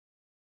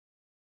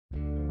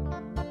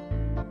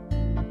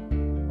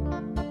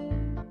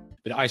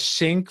But I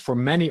think for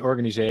many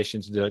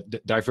organizations, the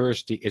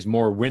diversity is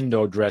more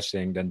window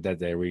dressing than that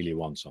they really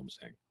want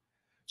something.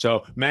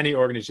 So many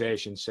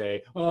organizations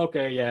say, oh,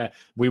 okay, yeah,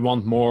 we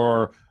want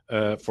more,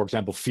 for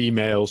example,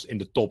 females in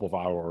the top of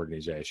our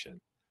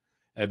organization.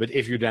 But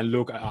if you then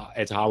look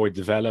at how it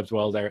developed,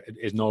 well, there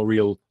is no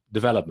real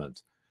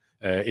development.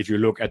 If you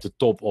look at the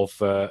top of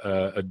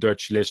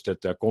Dutch listed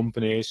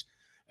companies,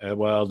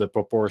 well, the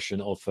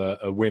proportion of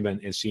women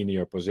in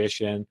senior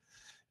positions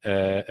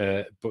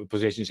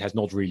has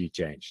not really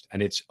changed,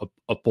 and it's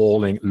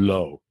appalling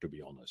low, to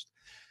be honest.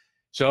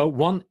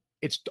 So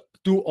it's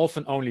too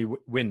often only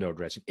window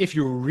dressing. If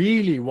you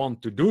really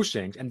want to do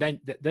things, and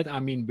then that I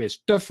mean with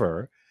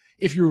tougher,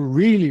 if you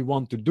really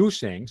want to do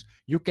things,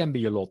 you can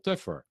be a lot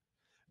tougher.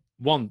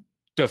 One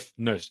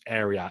toughness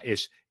area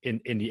is in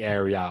the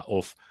area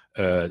of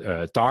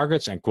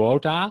targets and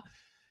quota.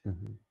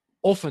 Mm-hmm.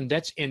 Often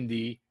that's in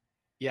the,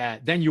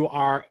 then you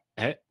are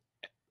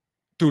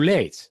too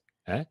late.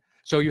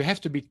 So you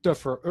have to be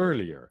tougher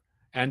earlier.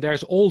 And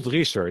there's old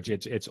research,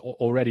 it's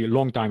already a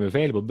long time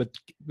available,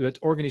 but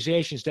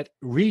organizations that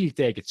really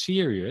take it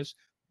serious,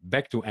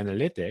 back to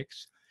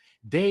analytics,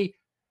 they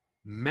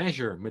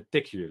measure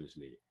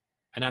meticulously.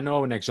 And I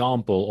know an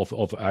example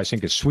of I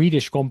think, a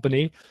Swedish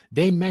company.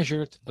 They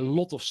measured a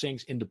lot of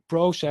things in the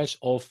process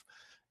of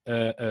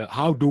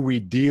how do we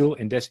deal,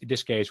 in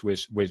this case,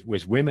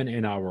 with women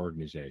in our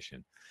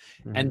organization.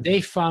 Mm-hmm. And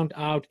they found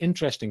out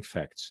interesting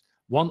facts.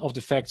 One of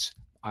the facts,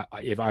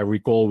 if I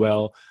recall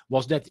well,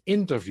 was that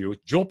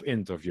job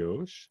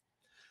interviews,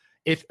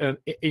 if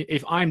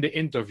I'm the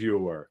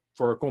interviewer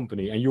for a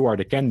company and you are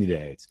the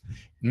candidate,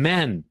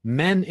 men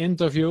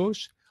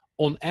interviews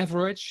on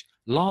average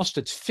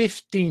lasted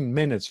 15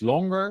 minutes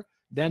longer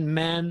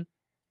than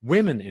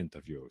women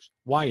interviews.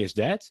 Why is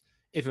that?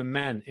 If a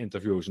man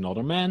interviews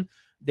another man,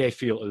 they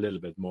feel a little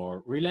bit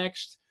more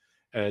relaxed.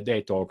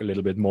 They talk a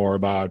little bit more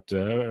about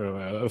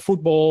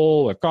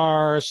football,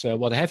 cars,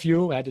 what have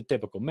you. The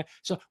typical man.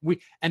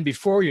 And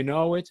before you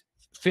know it,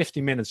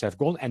 50 minutes have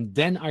gone, and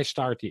then I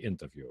start the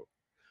interview.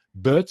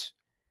 But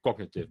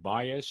cognitive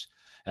bias,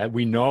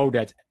 we know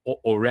that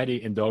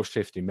already in those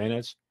 50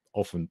 minutes,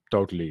 often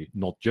totally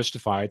not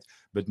justified,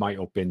 but my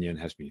opinion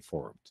has been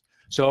formed.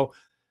 So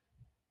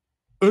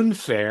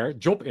unfair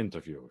job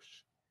interviews.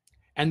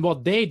 And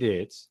what they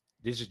did,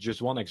 this is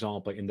just one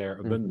example in their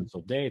abundance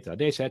of data.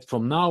 They said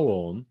from now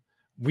on,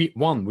 we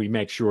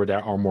make sure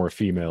there are more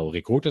female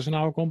recruiters in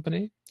our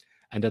company,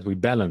 and that we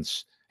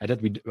balance, and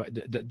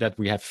that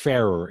we have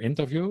fairer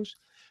interviews.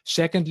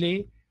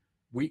 Secondly,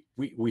 we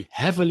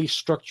heavily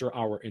structure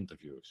our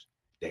interviews.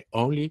 They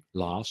only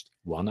last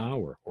 1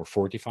 hour or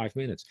 45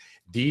 minutes.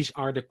 These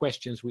are the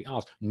questions we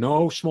ask.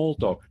 No small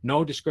talk,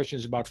 no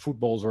discussions about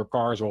footballs or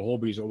cars or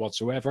hobbies or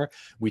whatsoever.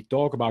 We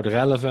talk about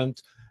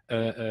relevant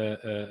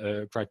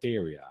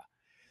criteria.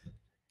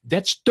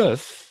 That's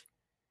tough,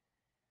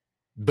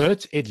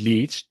 but it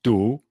leads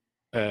to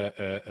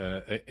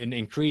an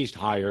increased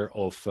hire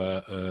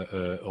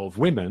of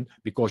women,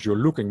 because you're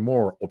looking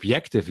more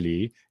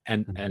objectively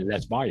and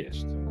less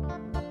biased.